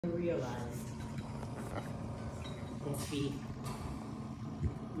realized that we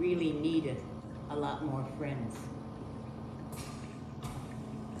really needed a lot more friends.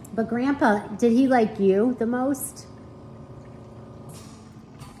 But Grandpa, did he like you the most?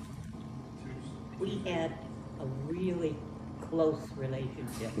 We had a really close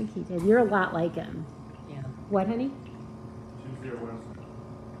relationship. I think he did. You're a lot like him. Yeah. What, honey? Tuesday or Wednesday.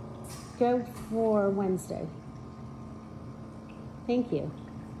 Go for Wednesday. Thank you.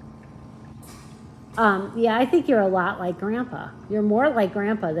 Yeah, I think you're a lot like Grandpa. You're more like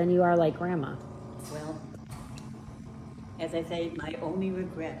Grandpa than you are like Grandma. Well, as I say, my only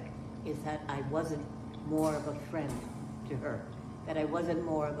regret is that I wasn't more of a friend to her. That I wasn't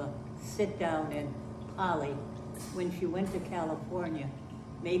more of a sit down and Polly, when she went to California,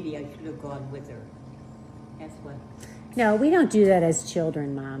 maybe I should have gone with her. That's what. No, we don't do that as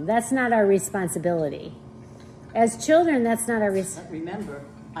children, Mom. That's not our responsibility. As children, that's not our responsibility. Remember,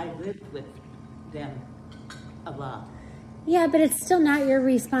 I lived with them a lot. Yeah, but it's still not your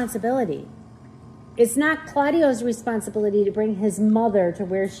responsibility. It's not Claudio's responsibility to bring his mother to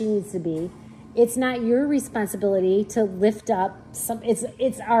where she needs to be. It's not your responsibility to lift up some.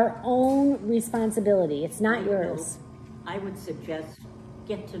 It's our own responsibility. It's not yours. I would suggest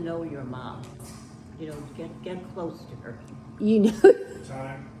get to know your mom. You know, get close to her. You know,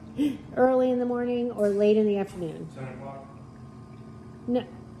 Time? early in the morning or late in the afternoon. 10 o'clock? No.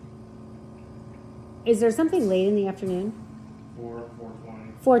 Is there something late in the afternoon?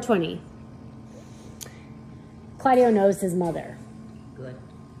 4:20. 4:20. Claudio knows his mother. Good.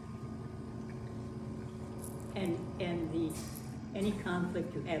 And any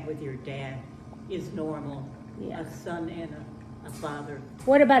conflict you have with your dad is normal. Yeah. A son and a father.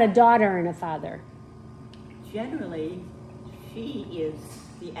 What about a daughter and a father? Generally, she is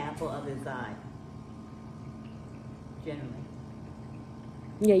the apple of his eye. Generally.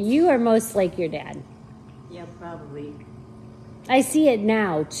 Yeah, you are most like your dad. Yeah, probably. I see it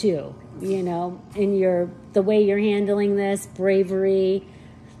now too, you know, in the way you're handling this, bravery,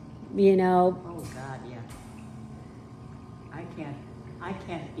 you know. Oh God, yeah. I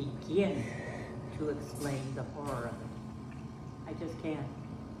can't begin to explain the horror of it. I just can't.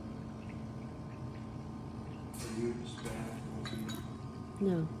 Are you Spanish?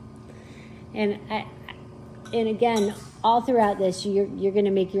 No. And and again, all throughout this, you're going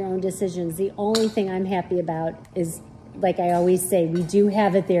to make your own decisions. The only thing I'm happy about is, like I always say, we do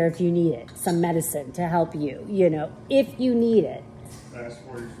have it there if you need it. Some medicine to help you, you know, if you need it. That's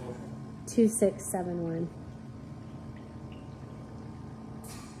for your social. 2671.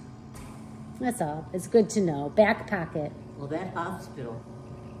 That's all. It's good to know. Back pocket. Well, that hospital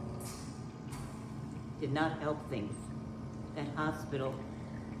did not help things. That hospital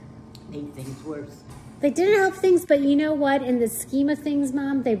made things worse. They didn't help things, but you know what? In the scheme of things,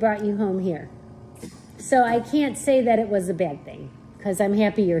 Mom, they brought you home here. So I can't say that it was a bad thing, because I'm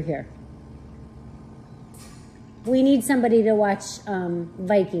happy you're here. We need somebody to watch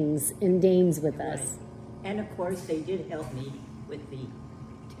Vikings and Dames with us. Right. And of course, they did help me with the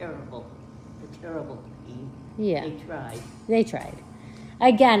terrible pain. Yeah. They tried. They tried.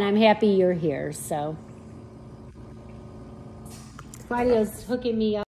 Again, I'm happy you're here, so. Claudio's hooking me up.